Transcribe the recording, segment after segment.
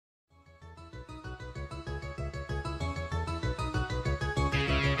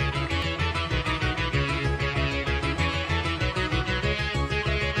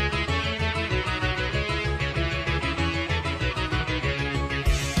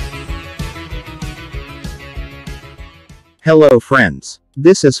Hello friends.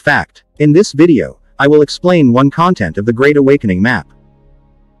 This is Fact. In this video, I will explain one content of the Great Awakening map.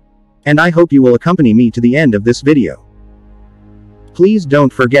 And I hope you will accompany me to the end of this video. Please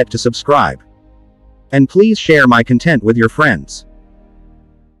don't forget to subscribe. And please share my content with your friends.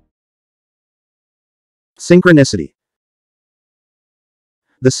 Synchronicity.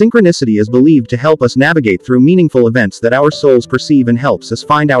 The synchronicity is believed to help us navigate through meaningful events that our souls perceive and helps us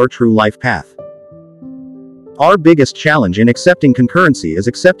find our true life path. Our biggest challenge in accepting concurrency is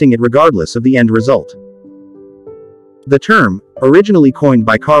accepting it regardless of the end result. The term, originally coined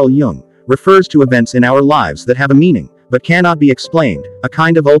by Carl Jung, refers to events in our lives that have a meaning, but cannot be explained, a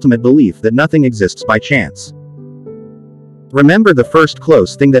kind of ultimate belief that nothing exists by chance. Remember the first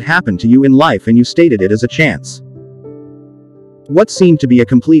close thing that happened to you in life and you stated it as a chance. What seemed to be a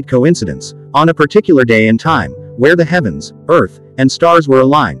complete coincidence, on a particular day and time, where the heavens, earth, and stars were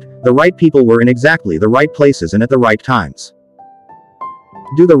aligned, the right people were in exactly the right places and at the right times.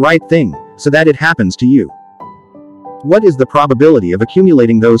 Do the right thing, so that it happens to you. What is the probability of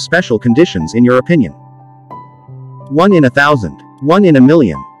accumulating those special conditions in your opinion? 1 in 1,000. 1 in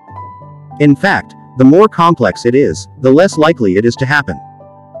 1,000,000. In fact, the more complex it is, the less likely it is to happen.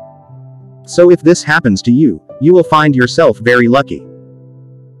 So if this happens to you, you will find yourself very lucky.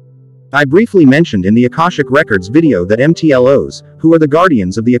 I briefly mentioned in the Akashic Records video that MTLOs, who are the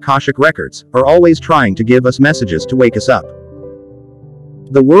guardians of the Akashic Records, are always trying to give us messages to wake us up.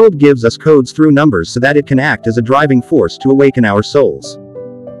 The world gives us codes through numbers so that it can act as a driving force to awaken our souls.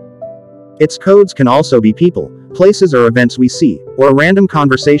 Its codes can also be people, places or events we see, or a random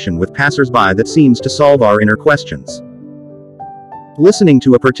conversation with passers-by that seems to solve our inner questions. Listening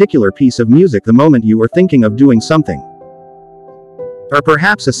to a particular piece of music the moment you are thinking of doing something. Or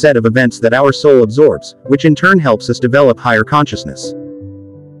perhaps a set of events that our soul absorbs, which in turn helps us develop higher consciousness.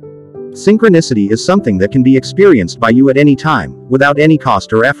 Synchronicity is something that can be experienced by you at any time, without any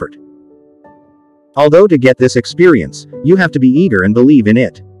cost or effort. Although to get this experience, you have to be eager and believe in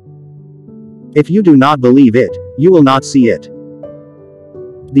it. If you do not believe it, you will not see it.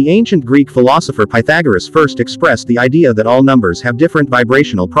 The ancient Greek philosopher Pythagoras first expressed the idea that all numbers have different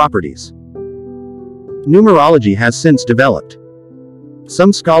vibrational properties. Numerology has since developed.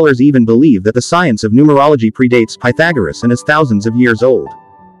 Some scholars even believe that the science of numerology predates Pythagoras and is thousands of years old.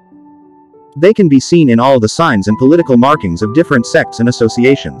 They can be seen in all the signs and political markings of different sects and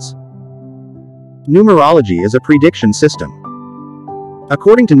associations. Numerology is a prediction system.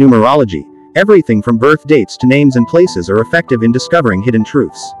 According to numerology, everything from birth dates to names and places are effective in discovering hidden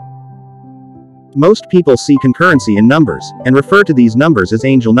truths. Most people see concurrency in numbers, and refer to these numbers as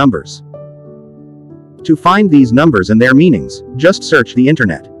angel numbers. To find these numbers and their meanings, just search the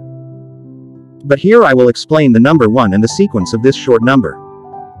internet. But here I will explain the number 1 and the sequence of this short number.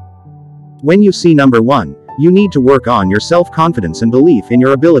 When you see number 1, you need to work on your self-confidence and belief in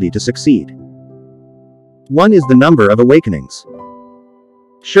your ability to succeed. 1 is the number of awakenings.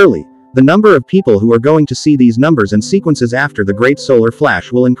 Surely, the number of people who are going to see these numbers and sequences after the great solar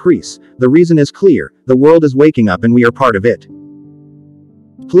flash will increase. The reason is clear: the world is waking up and we are part of it.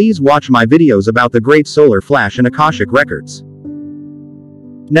 Please watch my videos about the Great Solar Flash and Akashic Records.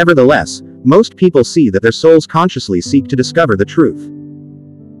 Nevertheless, most people see that their souls consciously seek to discover the truth.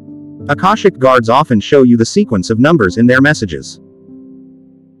 Akashic guards often show you the sequence of numbers in their messages.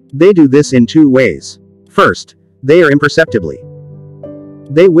 They do this in 2 ways. First, they are imperceptibly.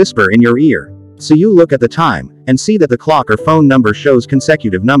 They whisper in your ear, so you look at the time, and see that the clock or phone number shows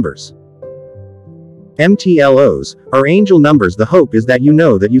consecutive numbers. MTLOs, are angel numbers. The hope is that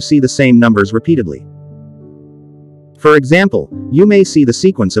you see the same numbers repeatedly. For example, you may see the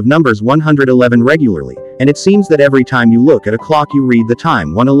sequence of numbers 111 regularly, and it seems that every time you look at a clock you read the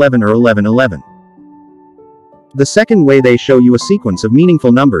time 111 or 1111. The second way they show you a sequence of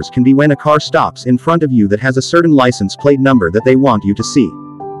meaningful numbers can be when a car stops in front of you that has a certain license plate number that they want you to see.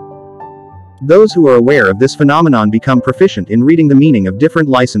 Those who are aware of this phenomenon become proficient in reading the meaning of different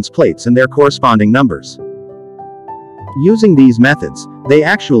license plates and their corresponding numbers. Using these methods, they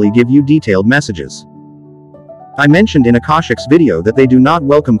actually give you detailed messages. I mentioned in Akashic's video that they do not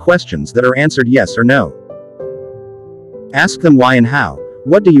welcome questions that are answered yes or no. Ask them why and how,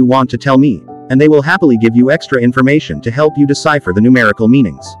 what do you want to tell me, and they will happily give you extra information to help you decipher the numerical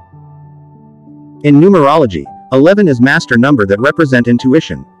meanings. In numerology, 11 is master number that represent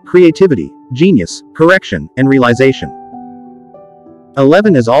intuition, creativity, genius, correction, and realization.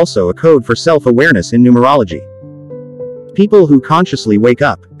 11 is also a code for self-awareness in numerology. People who consciously wake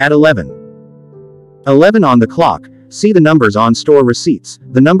up at 11 on the clock, see the numbers on store receipts,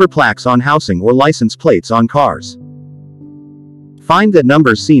 the number plaques on housing or license plates on cars. Find that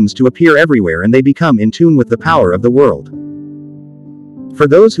numbers seems to appear everywhere and they become in tune with the power of the world. For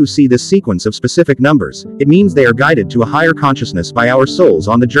those who see this sequence of specific numbers, it means they are guided to a higher consciousness by our souls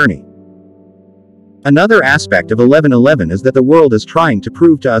on the journey. Another aspect of 1111 is that the world is trying to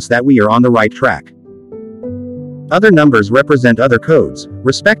prove to us that we are on the right track. Other numbers represent other codes,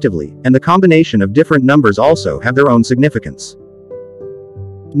 respectively, and the combination of different numbers also have their own significance.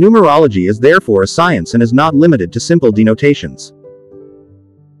 Numerology is therefore a science and is not limited to simple denotations.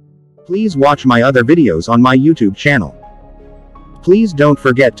 Please watch my other videos on my YouTube channel. Please don't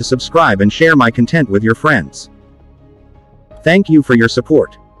forget to subscribe and share my content with your friends. Thank you for your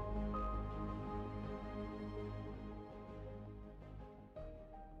support.